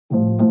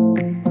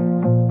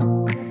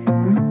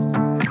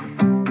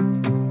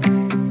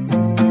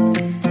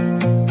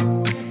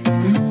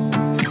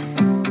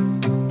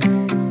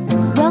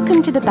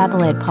Welcome to the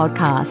Babble Ed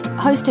podcast,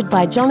 hosted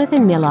by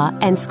Jonathan Miller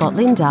and Scott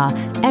Linder,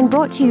 and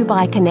brought to you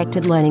by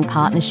Connected Learning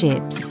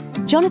Partnerships.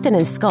 Jonathan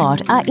and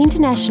Scott are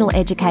international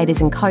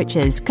educators and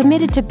coaches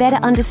committed to better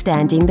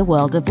understanding the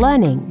world of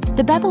learning.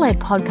 The Babble Ed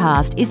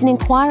podcast is an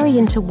inquiry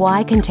into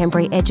why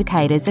contemporary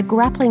educators are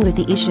grappling with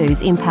the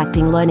issues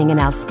impacting learning in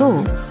our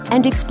schools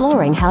and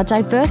exploring how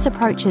diverse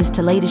approaches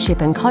to leadership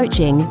and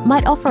coaching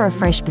might offer a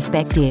fresh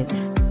perspective.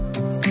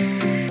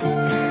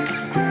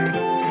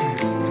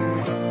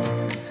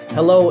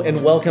 Hello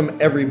and welcome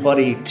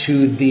everybody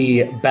to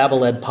the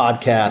Babble Ed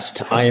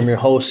podcast. I am your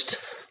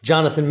host,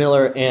 Jonathan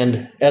Miller,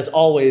 and as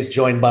always,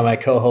 joined by my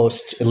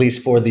co-host, at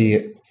least for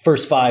the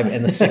first 5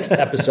 and the 6th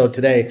episode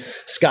today,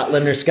 Scott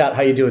Linder. Scott,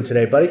 how you doing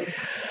today, buddy?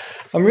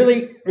 I'm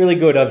really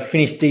good. I've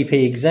finished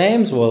DP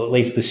exams, or at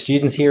least the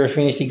students here have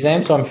finished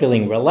exams, so I'm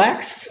feeling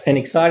relaxed and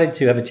excited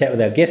to have a chat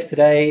with our guest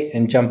today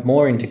and jump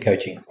more into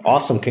coaching.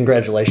 Awesome.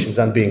 Congratulations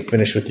on being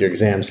finished with your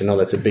exams. I know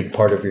that's a big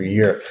part of your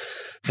year.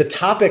 The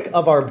topic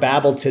of our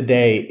babble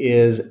today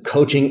is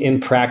coaching in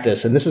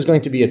practice, and this is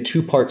going to be a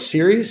 2-part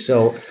series.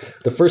 So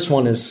the first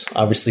one is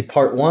obviously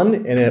part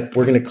 1, and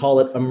we're going to call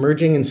it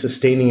Emerging and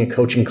Sustaining a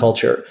Coaching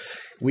Culture.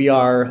 We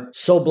are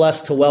so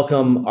blessed to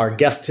welcome our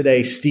guest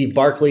today, Steve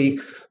Barkley.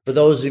 For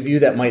those of you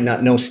that might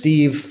not know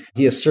Steve,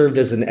 he has served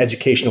as an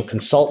educational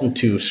consultant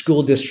to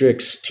school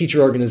districts, teacher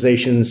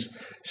organizations,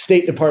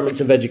 state departments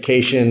of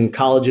education,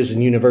 colleges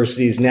and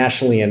universities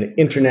nationally and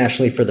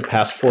internationally for the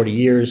past 40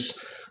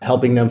 years.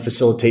 Helping them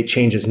facilitate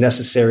changes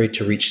necessary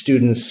to reach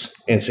students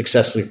and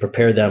successfully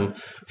prepare them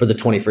for the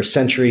 21st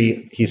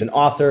century. He's an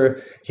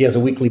author. He has a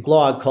weekly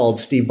blog called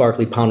Steve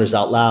Barkley Pounders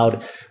Out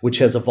Loud, which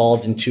has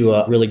evolved into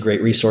a really great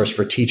resource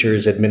for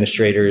teachers,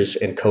 administrators,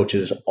 and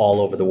coaches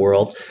all over the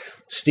world.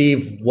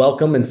 Steve,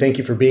 welcome and thank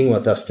you for being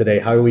with us today.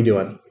 How are we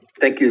doing?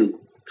 Thank you.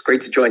 It's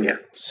great to join you.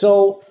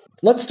 So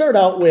let's start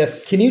out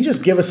with, can you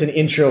just give us an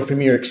intro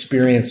from your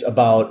experience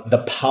about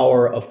the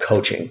power of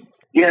coaching?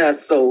 Yeah,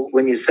 so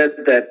when you said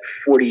that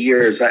 40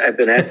 years, I've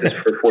been at this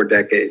for 4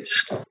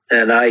 decades,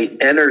 and I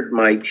entered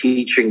my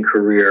teaching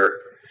career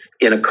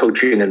in a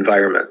coaching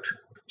environment.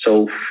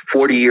 So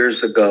 40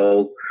 years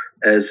ago,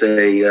 as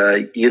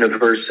a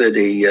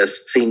university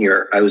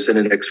senior, I was in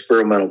an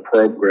experimental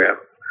program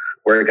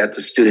where I got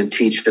to student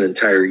teach an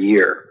entire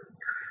year.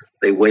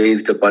 They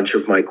waived a bunch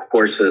of my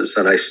courses,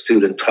 and I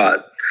student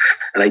taught.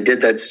 And I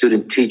did that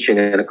student teaching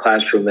in a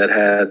classroom that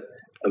had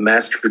a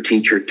master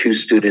teacher, 2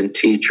 student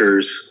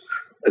teachers,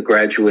 a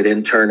graduate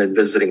intern, and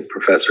visiting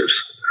professors.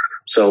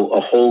 So a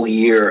whole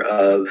year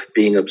of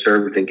being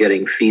observed and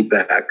getting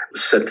feedback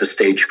set the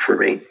stage for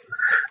me.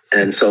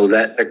 And so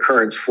that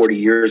occurrence 40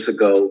 years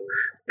ago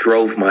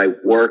drove my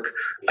work.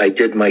 I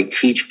did my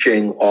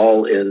teaching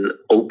all in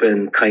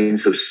open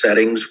kinds of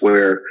settings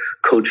where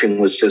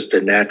coaching was just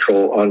a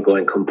natural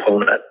ongoing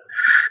component.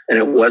 And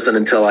it wasn't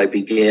until I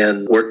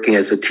began working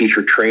as a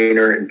teacher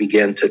trainer and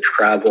began to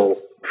travel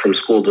from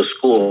school to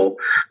school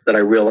that I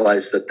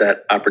realized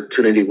that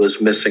opportunity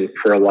was missing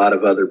for a lot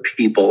of other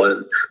people.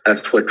 And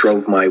that's what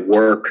drove my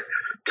work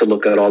to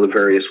look at all the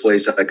various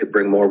ways that I could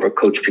bring more of a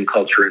coaching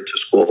culture into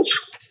schools.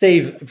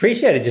 Steve,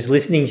 appreciated just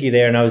listening to you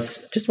there. And I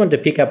was just wanted to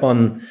pick up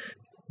on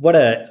what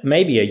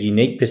maybe a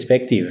unique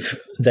perspective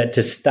that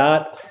to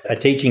start a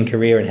teaching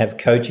career and have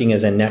coaching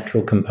as a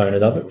natural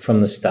component of it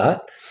from the start.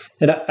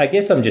 And I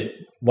guess I'm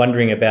just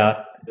wondering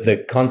about the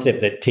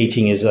concept that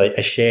teaching is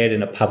a shared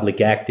and a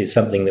public act is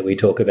something that we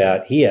talk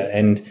about here.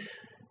 And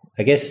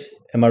I guess,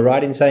 am I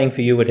right in saying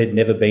for you it had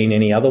never been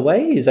any other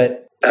way? Is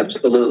that?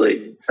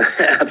 Absolutely.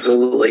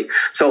 Absolutely.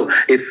 So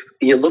if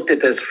you looked at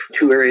this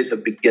 2 areas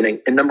of beginning,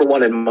 and number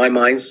one, in my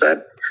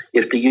mindset,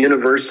 if the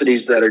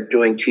universities that are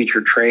doing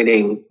teacher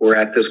training were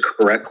at this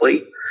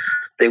correctly,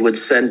 they would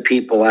send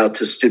people out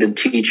to student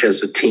teach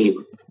as a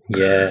team.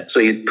 Yeah. So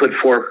you'd put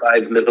 4 or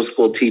 5 middle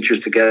school teachers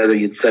together,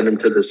 you'd send them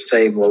to the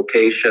same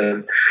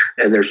location,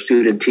 and their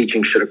student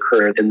teaching should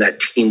occur in that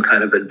team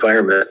kind of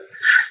environment.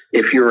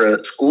 If you're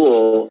a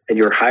school and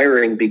you're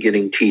hiring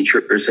beginning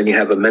teachers and you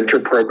have a mentor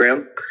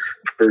program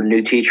for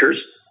new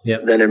teachers,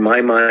 then in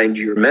my mind,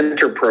 your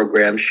mentor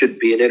program should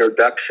be an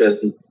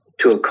introduction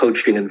to a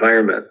coaching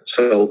environment.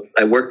 So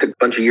I worked a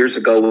bunch of years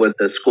ago with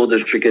a school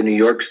district in New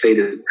York State,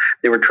 and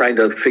they were trying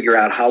to figure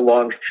out how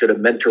long should a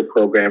mentor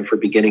program for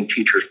beginning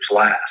teachers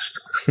last.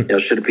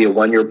 Should it be a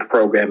 1-year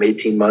program,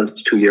 18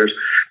 months, 2 years?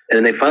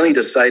 And they finally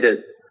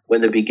decided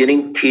when the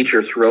beginning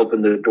teacher threw open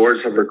the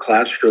doors of her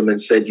classroom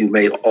and said, "You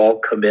may all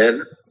come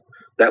in,"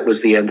 that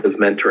was the end of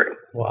mentoring.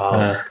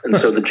 Wow. And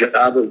so the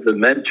job of the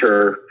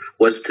mentor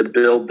was to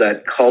build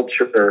that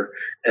culture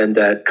and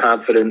that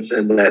confidence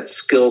and that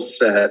skill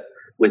set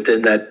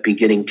within that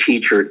beginning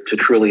teacher to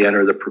truly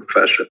enter the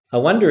profession. I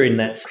wonder in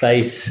that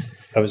space,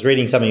 I was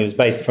reading something that was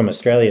based from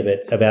Australia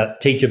about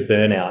teacher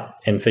burnout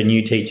and for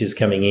new teachers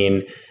coming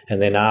in.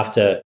 And then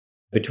after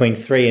between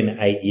 3 and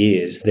 8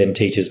 years, then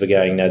teachers were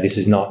going, no, this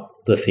is not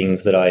the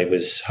things that I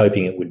was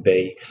hoping it would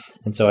be.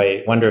 And so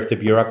I wonder if the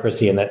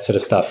bureaucracy and that sort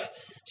of stuff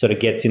sort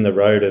of gets in the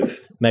road of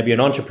maybe an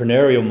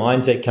entrepreneurial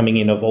mindset coming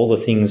in of all the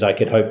things I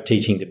could hope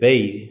teaching to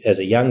be as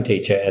a young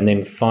teacher, and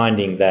then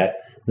finding that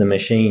the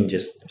machine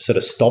just sort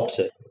of stops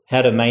it.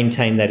 How to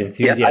maintain that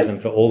enthusiasm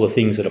for all the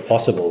things that are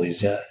possible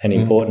is an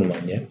important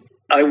one, yeah?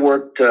 I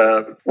worked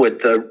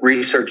with the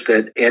research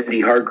that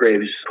Andy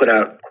Hargraves put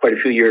out quite a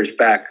few years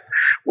back,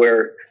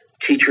 where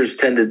teachers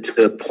tended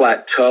to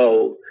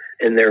plateau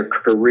in their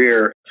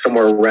career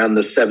somewhere around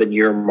the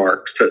 7-year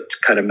mark to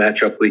kind of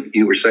match up what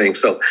you were saying.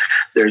 So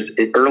there's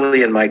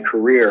early in my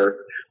career,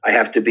 I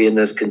have to be in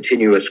this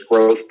continuous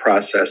growth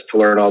process to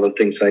learn all the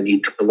things I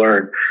need to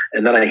learn.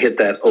 And then I hit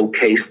that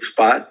okay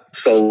spot.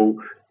 So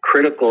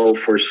critical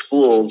for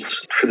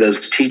schools, for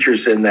those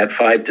teachers in that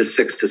 5 to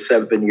 6 to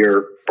 7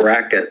 year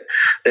bracket,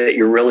 that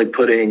you're really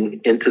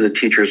putting into the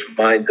teacher's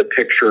mind the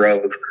picture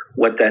of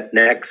what that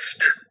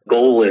next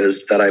goal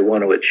is that I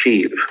want to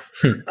achieve.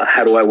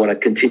 How do I want to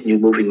continue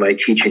moving my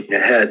teaching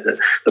ahead?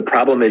 The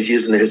problem is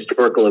using the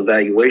historical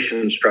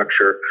evaluation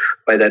structure.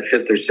 By that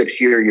 5th or 6th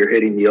year, you're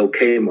hitting the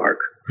okay mark.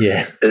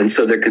 Yeah. And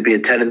so there could be a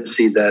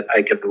tendency that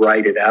I could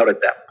write it out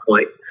at that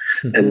point.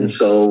 And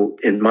so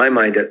in my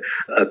mind,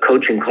 a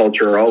coaching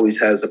culture always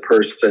has a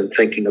person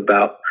thinking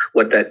about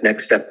what that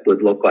next step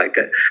would look like.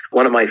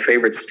 One of my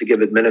favorites to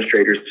give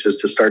administrators is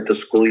to start the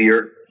school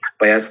year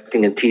by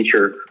asking a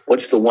teacher,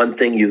 what's the one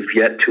thing you've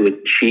yet to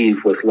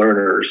achieve with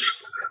learners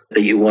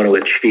that you want to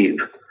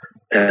achieve?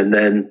 And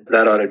then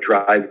that ought to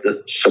drive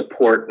the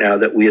support now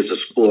that we as a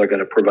school are going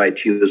to provide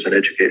to you as an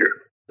educator.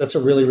 That's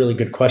a really, really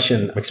good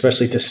question,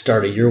 especially to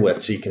start a year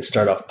with, so you can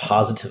start off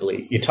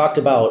positively. You talked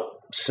about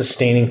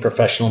sustaining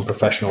professional and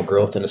professional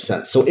growth in a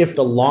sense. So if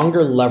the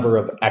longer lever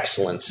of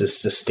excellence is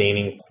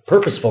sustaining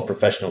purposeful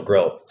professional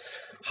growth,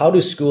 how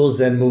do schools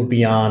then move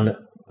beyond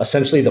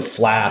essentially the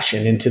flash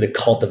and into the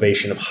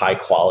cultivation of high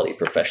quality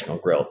professional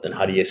growth? And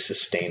how do you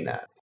sustain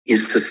that? You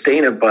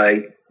sustain it by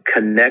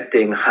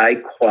connecting high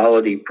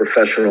quality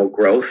professional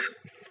growth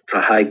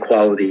to high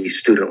quality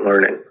student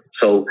learning.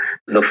 So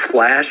the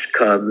flash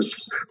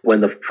comes when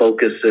the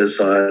focus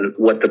is on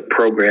what the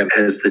program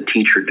has the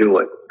teacher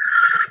doing.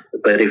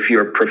 But if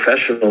your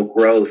professional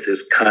growth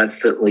is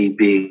constantly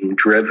being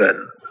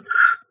driven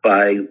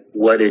by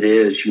what it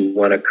is you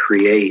want to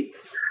create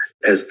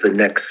as the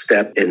next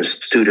step in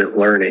student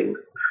learning,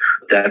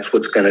 that's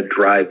what's going to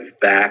drive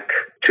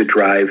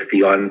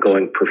the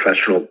ongoing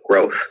professional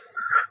growth.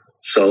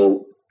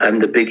 So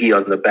I'm the biggie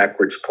on the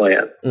backwards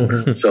plan.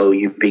 Mm-hmm. So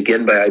you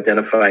begin by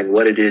identifying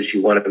what it is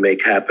you want to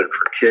make happen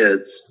for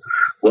kids.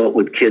 What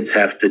would kids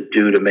have to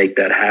do to make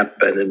that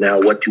happen? And now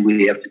what do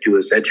we have to do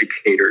as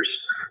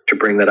educators to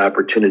bring that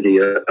opportunity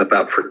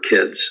about for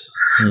kids?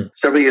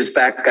 Several years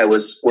back, I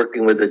was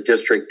working with a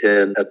district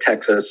in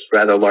Texas,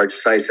 rather large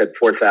size, had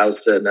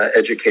 4,000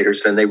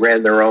 educators, and they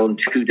ran their own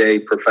 2-day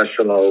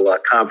professional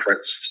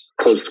conference,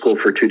 closed school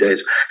for 2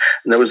 days.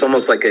 And there was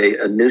almost like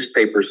a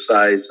newspaper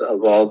size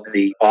of all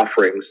the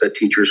offerings that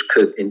teachers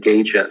could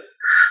engage in.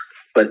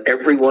 But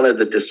every one of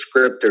the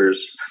descriptors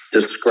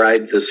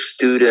described the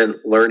student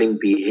learning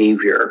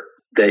behavior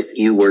that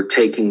you were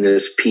taking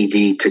this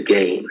PD to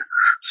gain.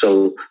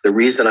 So the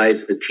reason I,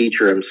 as the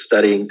teacher, am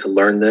studying to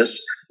learn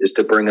this is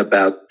to bring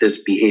about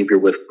this behavior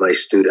with my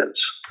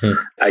students.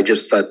 I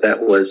just thought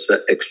that was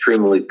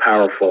extremely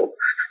powerful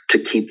to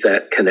keep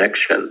that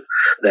connection,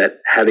 that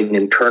having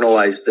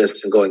internalized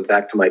this and going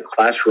back to my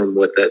classroom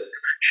with it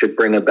should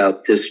bring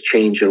about this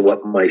change in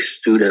what my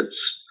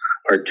students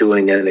are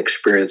doing and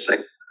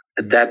experiencing.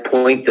 At that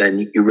point,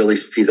 then you really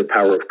see the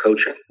power of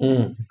coaching.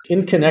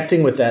 In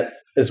connecting with that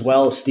as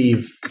well,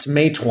 Steve, it's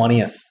May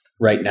 20th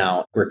right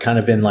now. We're kind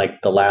of in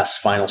like the last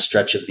final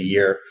stretch of the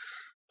year.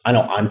 I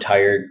know I'm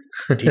tired.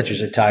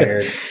 Teachers are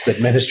tired.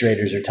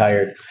 Administrators are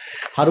tired.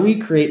 How do we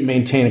create and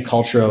maintain a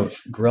culture of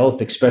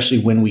growth, especially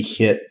when we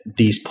hit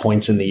these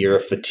points in the year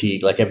of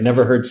fatigue? Like I've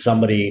never heard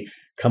somebody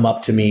come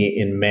up to me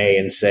in May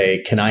and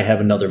say, can I have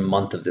another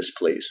month of this,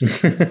 please?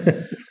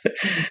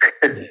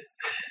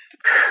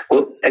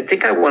 Well, I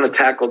think I want to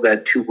tackle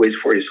that 2 ways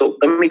for you. So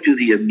let me do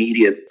the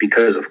immediate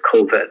because of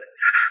COVID.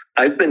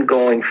 I've been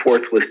going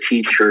forth with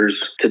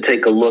teachers to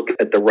take a look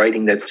at the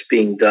writing that's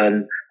being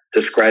done,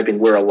 describing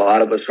where a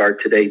lot of us are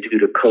today due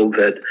to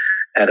COVID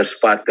at a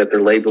spot that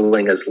they're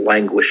labeling as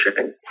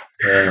languishing.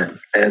 Yeah.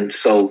 And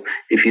so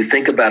if you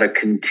think about a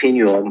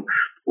continuum,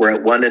 where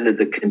at one end of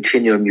the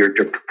continuum, you're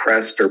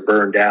depressed or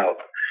burned out.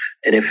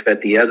 And if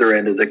at the other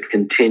end of the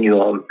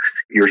continuum,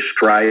 you're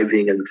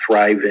striving and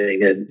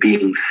thriving and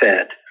being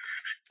fed,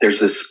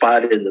 there's a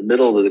spot in the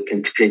middle of the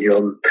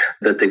continuum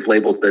that they've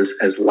labeled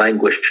as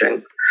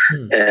languishing.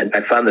 And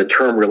I found the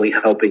term really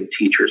helping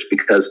teachers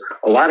because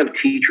a lot of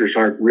teachers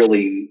aren't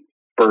really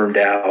burned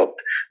out.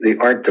 They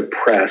aren't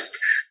depressed.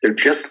 They're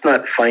just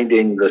not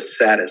finding the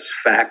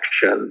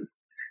satisfaction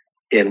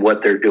in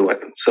what they're doing.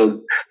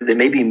 So they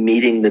may be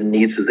meeting the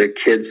needs of their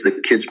kids.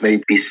 The kids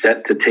may be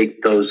set to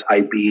take those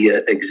IB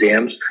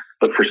exams,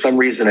 but for some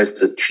reason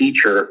as a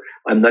teacher,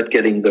 I'm not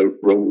getting the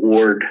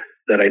reward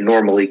that I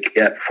normally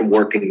get from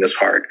working this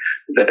hard.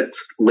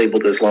 That's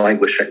labeled as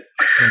languishing.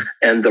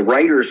 And the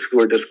writers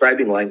who are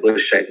describing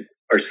languishing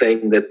are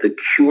saying that the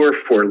cure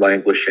for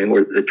languishing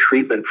or the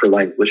treatment for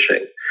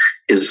languishing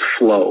is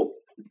flow,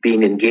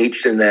 being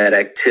engaged in that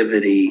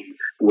activity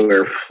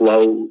where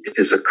flow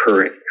is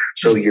occurring.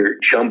 So you're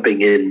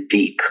jumping in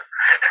deep.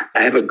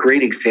 I have a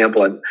great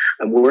example.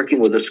 I'm working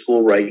with a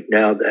school right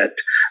now that,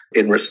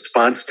 in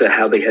response to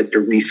how they had to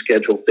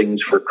reschedule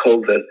things for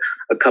COVID,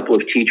 a couple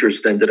of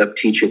teachers ended up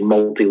teaching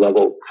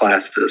multi-level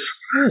classes.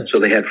 So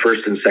they had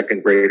first and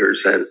second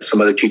graders, and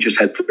some other teachers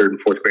had third and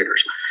fourth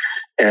graders.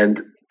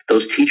 And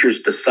those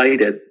teachers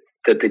decided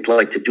that they'd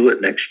like to do it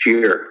next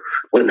year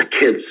when the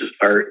kids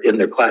are in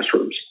their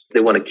classrooms. They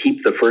want to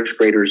keep the first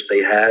graders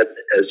they had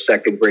as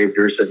second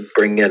graders and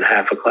bring in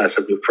half a class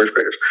of new first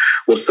graders.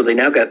 Well, so they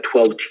now got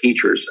 12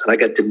 teachers, and I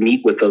got to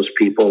meet with those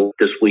people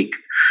this week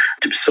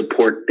to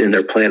support in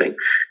their planning.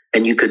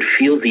 And you could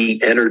feel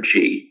the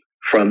energy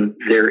from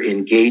their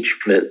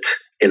engagement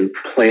in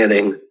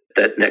planning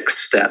that next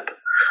step.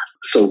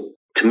 So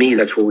to me,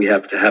 that's where we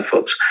have to have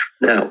folks.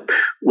 Now,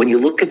 when you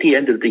look at the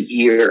end of the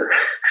year,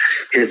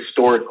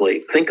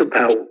 historically, think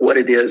about what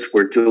it is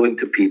we're doing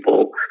to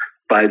people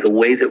by the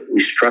way that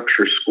we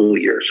structure school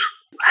years.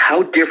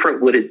 How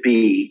different would it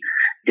be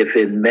if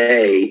in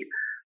May,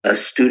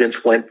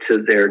 students went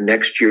to their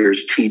next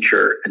year's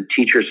teacher and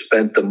teachers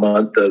spent the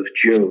month of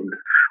June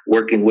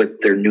working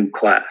with their new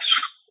class?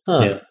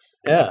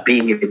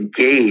 Being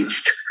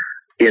engaged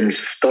in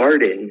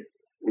starting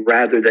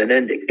rather than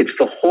ending. It's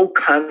the whole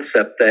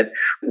concept that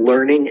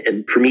learning,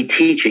 and for me,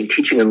 teaching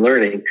and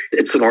learning,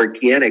 it's an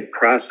organic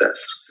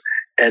process.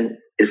 And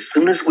as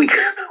soon as we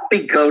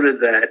go to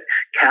that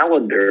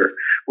calendar,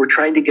 we're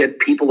trying to get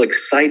people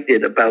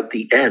excited about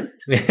the end.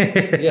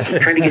 I'm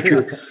trying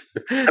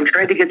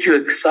to get you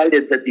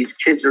excited that these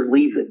kids are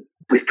leaving.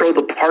 We throw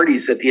the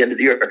parties at the end of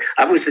the year.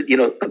 I always said,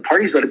 the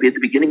parties ought to be at the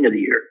beginning of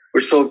the year.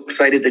 We're so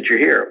excited that you're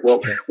here.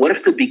 Well, what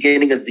if the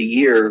beginning of the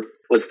year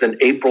was an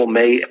April,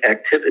 May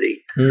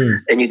activity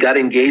and you got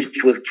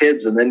engaged with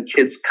kids and then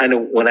kids kind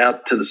of went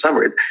out to the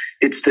summer?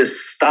 It's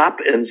this stop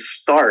and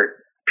start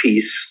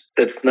piece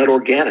that's not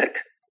organic.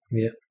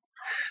 Yeah.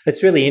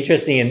 That's really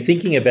interesting. And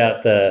thinking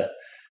about the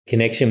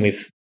connection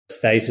with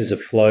stasis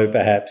of flow,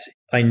 perhaps,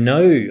 I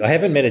know I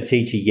haven't met a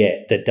teacher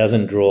yet that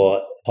doesn't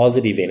draw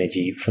positive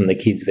energy from the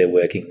kids they're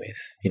working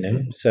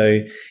with, So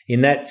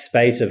in that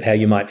space of how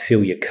you might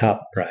fill your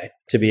cup, right,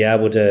 to be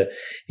able to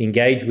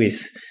engage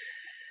with,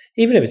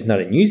 even if it's not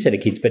a new set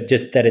of kids, but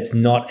just that it's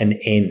not an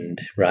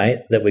end, right,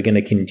 that we're going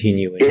to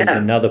continue and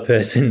another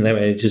person,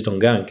 that it's just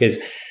ongoing, because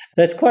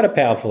that's quite a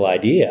powerful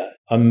idea.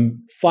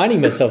 I'm finding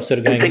myself sort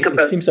of going,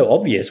 it seems so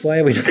obvious. Why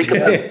are we not doing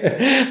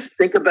it?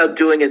 Think about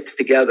doing it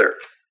together.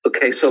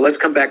 Okay, so let's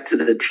come back to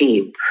the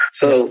team.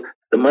 So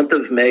the month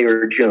of May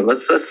or June,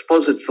 let's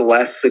suppose it's the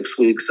last 6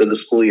 weeks of the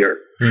school year,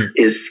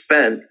 is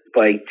spent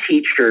by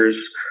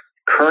teachers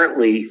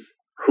currently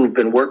who've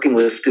been working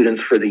with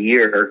students for the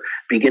year,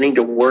 beginning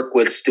to work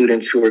with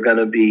students who are going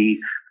to be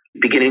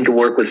beginning to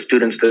work with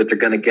students that they're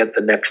going to get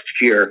the next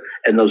year,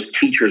 and those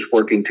teachers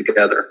working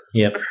together.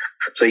 Yep.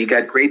 So you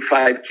got grade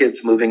 5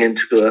 kids moving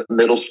into a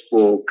middle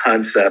school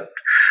concept.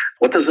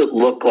 What does it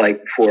look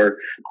like for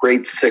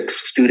grade 6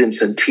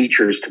 students and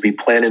teachers to be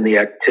planning the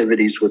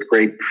activities with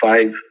grade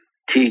 5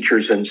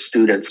 teachers and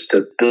students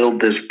to build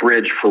this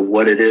bridge for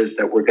what it is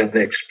that we're going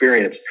to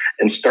experience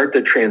and start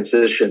the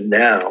transition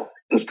now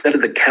instead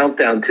of the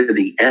countdown to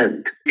the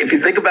end? If you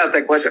think about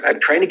that question,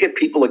 I'm trying to get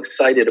people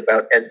excited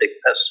about ending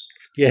this.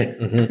 Yeah.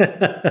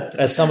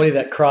 As somebody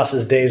that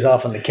crosses days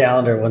off on the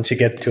calendar, once you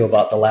get to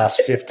about the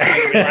last 15,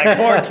 you're like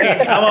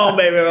 14, come on,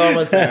 baby, we're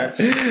almost there.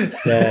 And,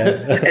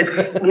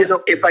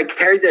 if I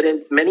carry that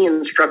in, many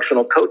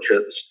instructional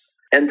coaches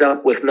end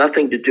up with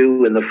nothing to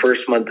do in the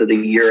first month of the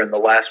year and the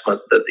last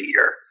month of the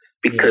year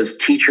because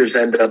teachers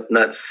end up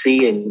not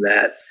seeing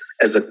that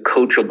as a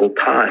coachable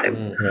time.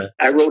 Mm-hmm.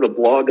 I wrote a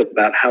blog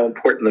about how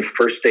important the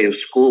first day of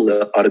school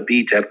ought to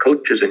be to have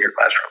coaches in your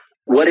classroom.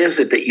 What is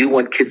it that you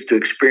want kids to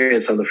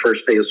experience on the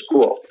first day of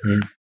school?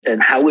 Mm.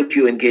 And how would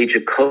you engage a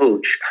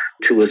coach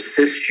to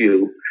assist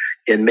you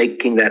in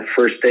making that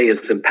first day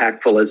as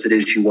impactful as it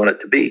is you want it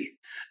to be?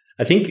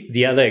 I think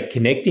the other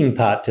connecting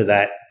part to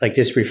that, like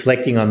just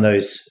reflecting on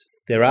those,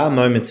 there are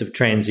moments of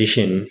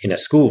transition in a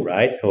school,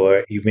 right?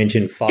 Or you've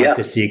mentioned 5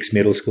 to 6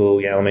 middle school,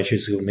 elementary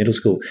school, middle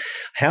school.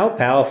 How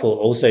powerful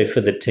also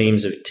for the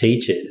teams of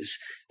teachers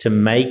to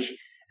make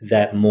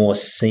that more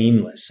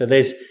seamless.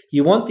 So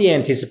you want the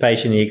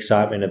anticipation, the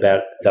excitement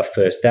about the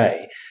first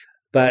day,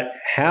 but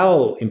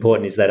how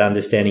important is that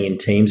understanding in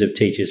teams of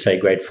teachers, say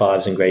grade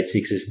 5s and grade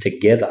 6s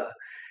together,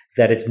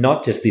 that it's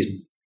not just this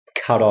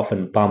cut off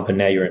and bump and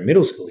now you're in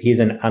middle school. Here's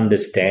an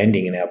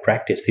understanding in our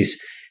practice.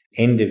 This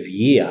end of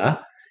year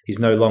is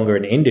no longer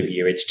an end of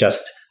year. It's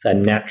just a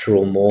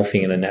natural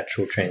morphing and a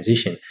natural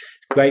transition.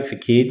 Great for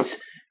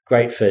kids,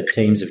 great for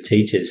teams of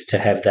teachers to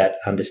have that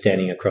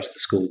understanding across the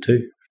school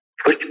too.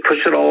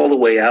 Push it all the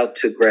way out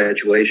to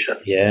graduation.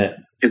 Yeah.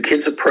 Do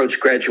kids approach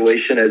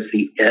graduation as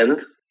the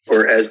end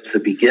or as the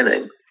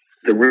beginning?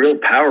 The real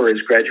power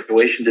is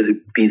graduation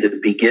to be the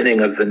beginning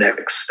of the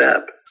next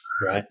step.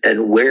 Right.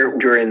 And where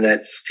during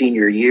that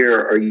senior year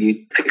are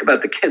you, think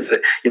about the kids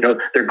that,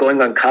 they're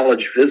going on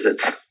college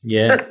visits.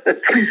 Yeah.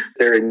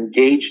 They're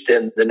engaged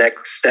in the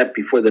next step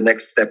before the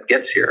next step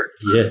gets here.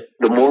 Yeah.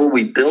 The more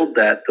we build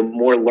that, the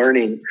more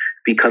learning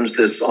becomes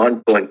this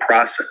ongoing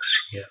process.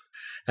 Yeah.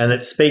 And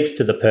it speaks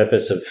to the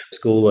purpose of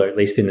school, or at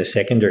least in the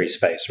secondary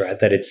space, right?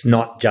 That it's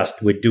not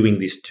just we're doing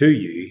this to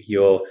you,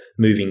 you're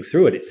moving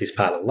through it. It's this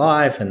part of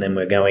life, and then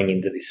we're going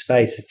into this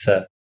space.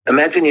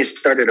 Imagine you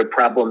started a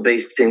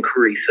problem-based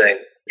inquiry thing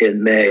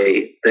in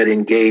May that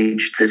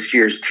engaged this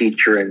year's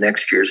teacher and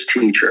next year's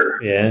teacher.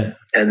 Yeah.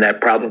 And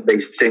that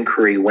problem-based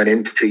inquiry went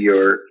into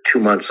your 2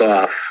 months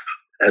off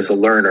as a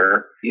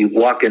learner. You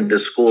walk into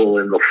school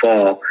in the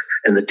fall,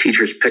 and the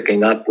teacher's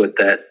picking up with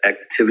that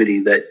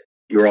activity that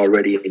you're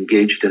already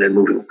engaged in and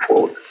moving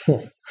forward.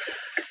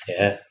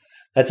 Yeah.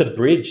 That's a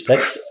bridge.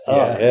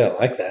 I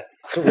like that.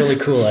 It's a really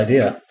cool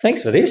idea.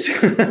 Thanks for this.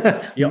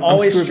 You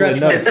always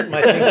stretch my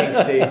thinking,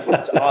 Steve.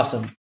 It's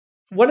awesome.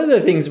 One of the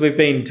things we've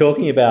been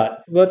talking about,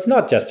 well, it's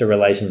not just a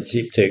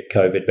relationship to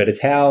COVID, but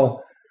it's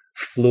how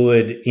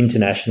fluid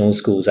international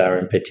schools are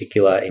in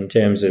particular in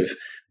terms of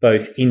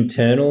both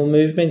internal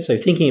movement. So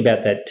thinking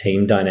about that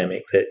team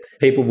dynamic that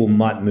people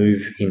might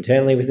move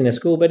internally within a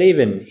school, but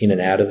even in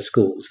and out of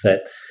schools,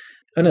 that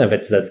I don't know if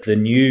it's the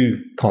new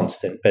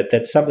constant, but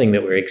that's something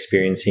that we're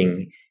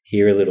experiencing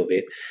here a little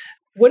bit.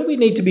 What do we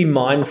need to be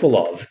mindful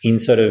of in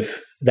sort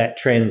of that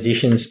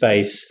transition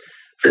space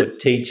for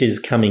teachers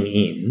coming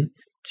in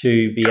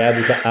to be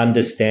able to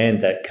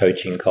understand that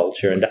coaching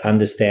culture and to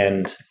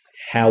understand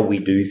how we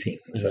do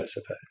things, I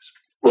suppose?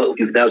 Well,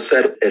 you've now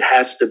said it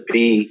has to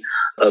be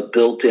a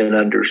built-in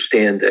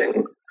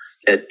understanding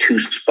at two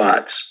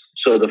spots.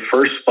 So the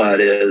first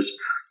spot is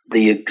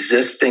the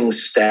existing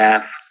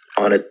staff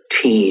on a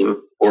team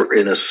or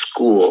in a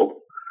school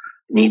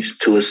needs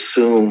to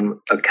assume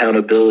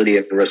accountability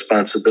and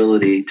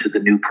responsibility to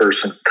the new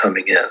person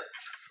coming in.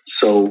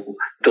 So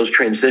those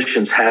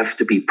transitions have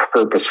to be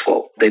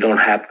purposeful. They don't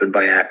happen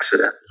by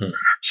accident.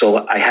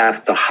 So I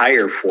have to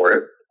hire for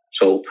it.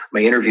 So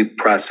my interview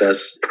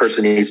process, the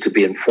person needs to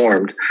be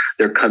informed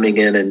they're coming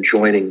in and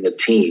joining the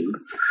team.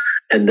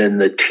 And then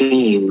the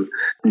team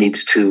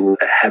needs to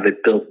have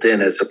it built in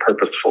as a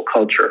purposeful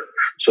culture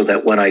so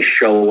that when I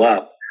show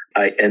up,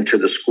 I enter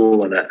the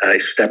school and I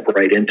step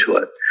right into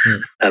it.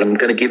 And I'm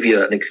going to give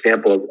you an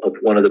example of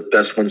one of the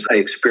best ones I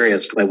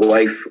experienced. My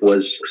wife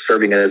was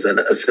serving as an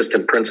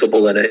assistant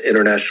principal in an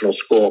international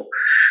school.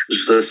 It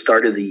was the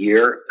start of the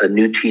year. A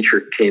new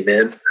teacher came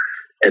in,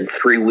 and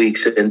 3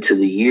 weeks into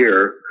the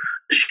year,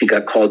 she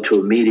got called to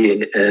a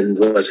meeting and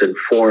was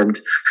informed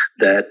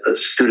that a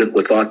student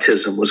with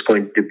autism was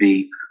going to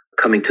be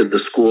coming to the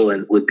school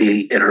and would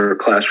be in her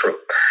classroom.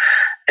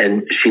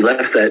 And she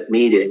left that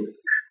meeting,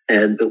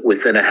 and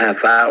within a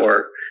half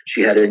hour,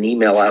 she had an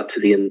email out to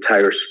the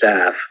entire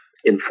staff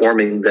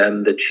informing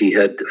them that she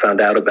had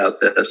found out about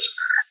this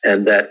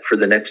and that for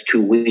the next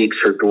 2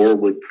 weeks, her door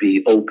would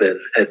be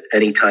open at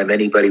any time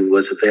anybody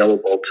was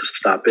available to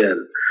stop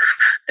in.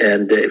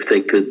 And if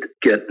they could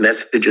get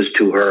messages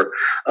to her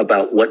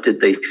about what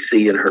did they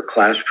see in her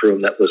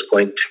classroom that was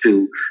going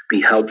to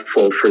be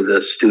helpful for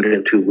the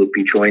student who would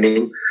be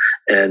joining,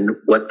 and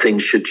what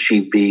things should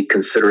she be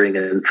considering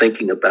and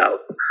thinking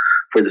about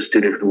for the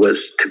student who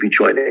was to be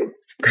joining.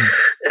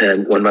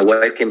 And when my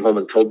wife came home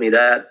and told me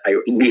that, I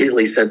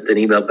immediately sent an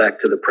email back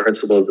to the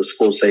principal of the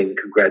school saying,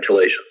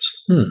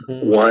 congratulations.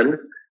 One,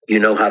 you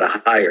know how to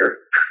hire.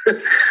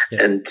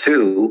 And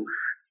two,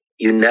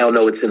 you now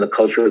know it's in the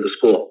culture of the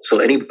school. So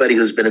anybody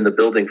who's been in the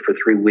building for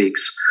 3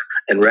 weeks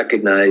and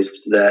recognized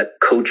that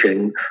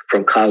coaching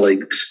from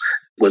colleagues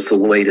was the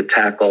way to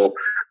tackle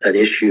an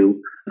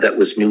issue that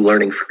was new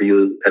learning for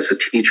you as a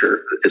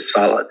teacher is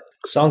solid.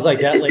 Sounds like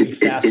that lady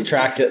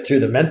fast-tracked it through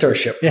the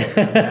mentorship.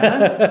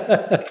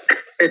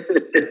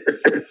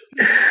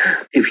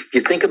 If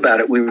you think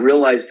about it, we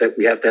realize that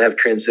we have to have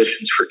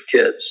transitions for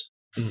kids.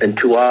 And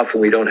too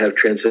often we don't have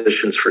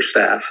transitions for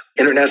staff.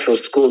 International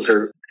schools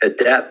are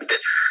adept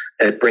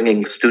at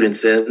bringing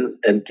students in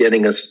and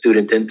getting a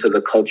student into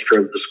the culture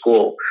of the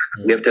school.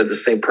 We have to have the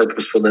same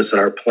purposefulness in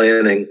our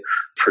planning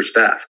for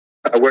staff.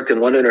 I worked in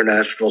one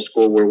international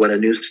school where when a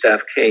new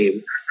staff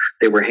came,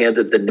 they were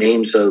handed the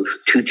names of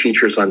 2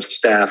 teachers on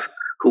staff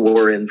who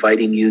were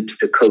inviting you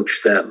to coach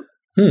them.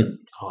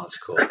 Oh, that's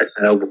cool.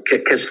 And I'll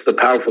catch the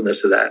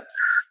powerfulness of that.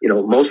 You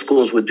know, most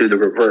schools would do the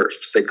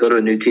reverse. They'd go to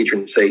a new teacher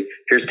and say,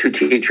 here's 2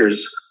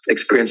 teachers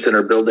experienced in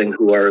our building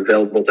who are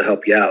available to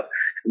help you out.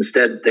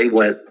 Instead, they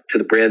went to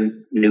the brand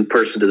new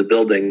person to the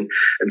building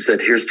and said,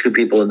 here's 2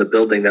 people in the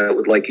building that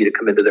would like you to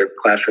come into their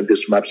classroom, do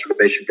some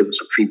observation, give them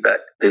some feedback.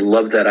 They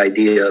love that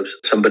idea of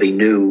somebody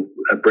new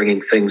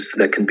bringing things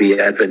that can be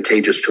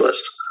advantageous to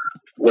us.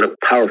 What a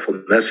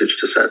powerful message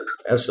to send.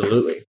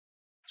 Absolutely.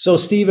 So,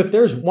 Steve, if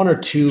there's 1 or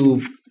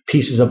 2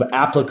 pieces of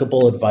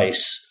applicable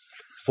advice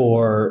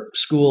for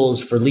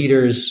schools, for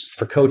leaders,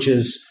 for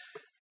coaches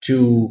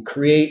to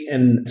create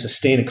and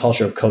sustain a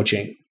culture of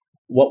coaching,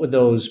 what would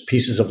those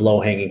pieces of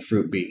low-hanging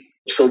fruit be?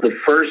 So the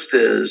first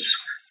is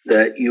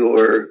that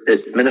your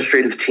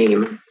administrative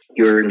team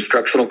your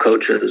instructional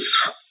coaches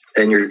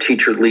and your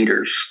teacher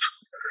leaders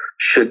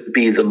should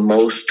be the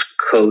most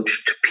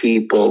coached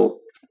people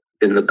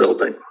in the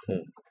building.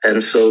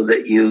 And so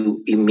that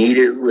you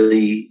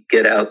immediately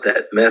get out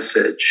that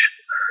message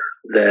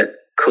that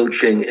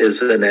coaching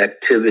is an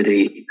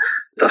activity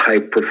the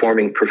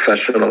high-performing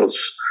professionals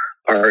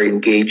are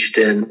engaged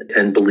in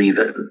and believe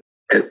in.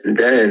 And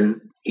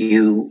then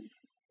you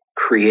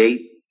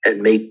create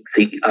and make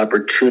the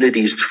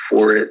opportunities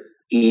for it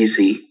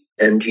easy,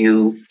 and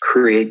you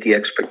create the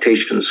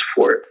expectations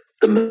for it.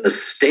 The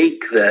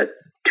mistake that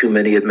too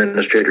many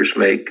administrators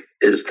make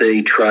is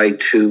they try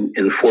to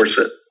enforce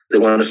it. They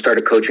want to start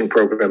a coaching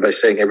program by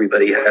saying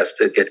everybody has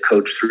to get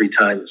coached 3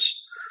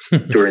 times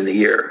during the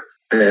year.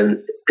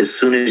 And as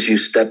soon as you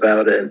step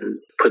out and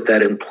put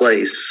that in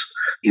place,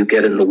 you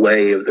get in the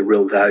way of the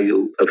real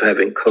value of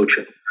having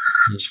coaching.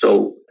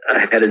 So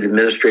I had an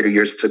administrator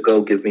years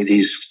ago give me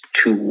these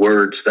 2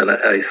 words that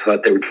I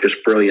thought they were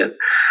just brilliant.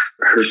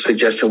 Her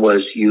suggestion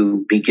was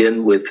you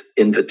begin with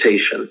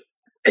invitation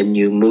and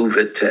you move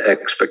it to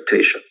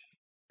expectation.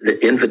 The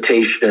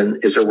invitation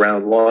is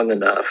around long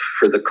enough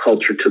for the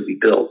culture to be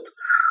built.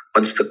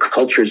 Once the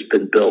culture's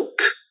been built,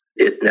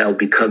 it now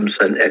becomes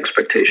an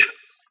expectation.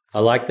 I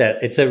like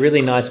that. It's a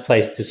really nice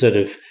place to sort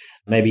of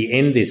maybe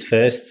end this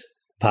first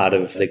part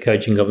of the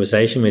coaching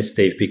conversation with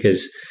Steve,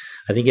 because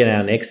I think in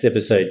our next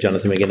episode,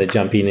 Jonathan, we're going to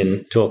jump in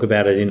and talk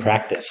about it in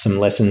practice, some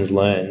lessons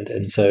learned.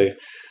 And so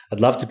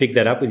I'd love to pick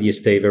that up with you,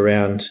 Steve,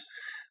 around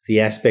the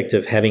aspect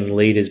of having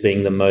leaders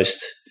being the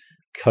most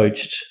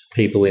coached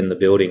people in the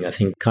building. I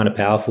think kind of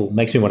powerful.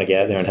 Makes me want to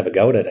get out there and have a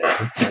go at it,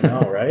 actually.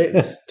 I know, right?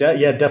 It's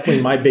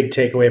definitely my big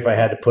takeaway. If I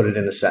had to put it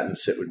in a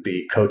sentence, it would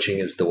be coaching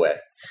is the way.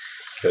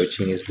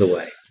 Coaching is the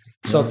way.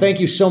 So thank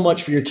you so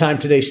much for your time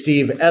today,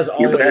 Steve. As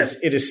always,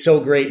 it is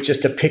so great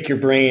just to pick your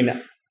brain.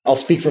 I'll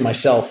speak for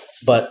myself,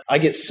 but I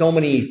get so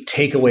many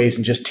takeaways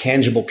and just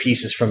tangible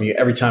pieces from you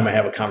every time I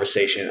have a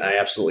conversation, and I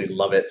absolutely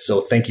love it. So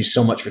thank you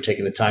so much for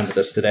taking the time with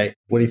us today.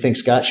 What do you think,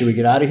 Scott? Should we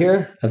get out of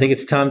here? I think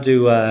it's time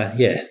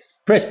to,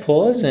 press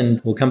pause, and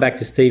we'll come back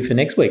to Steve for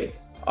next week.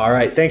 All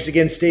right. Thanks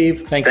again,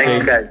 Steve. Thanks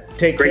Steve. guys.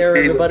 Take care,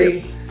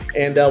 everybody.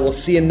 And we'll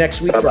see you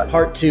next week for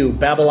part 2.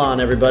 Babylon,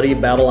 everybody.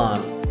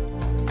 Babylon.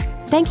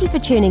 Thank you for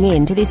tuning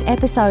in to this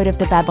episode of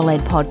the Babble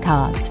Ed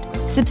podcast.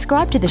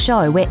 Subscribe to the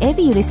show wherever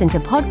you listen to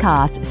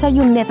podcasts so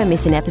you'll never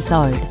miss an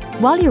episode.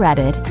 While you're at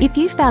it, if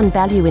you found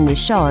value in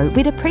this show,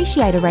 we'd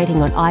appreciate a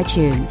rating on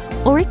iTunes.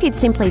 Or if you'd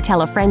simply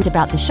tell a friend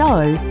about the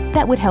show,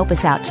 that would help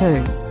us out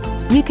too.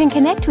 You can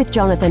connect with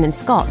Jonathan and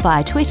Scott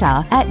via Twitter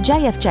at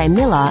JFJ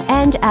Miller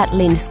and at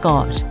Lind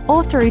Scott,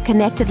 or through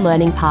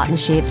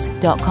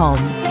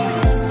connectedlearningpartnerships.com.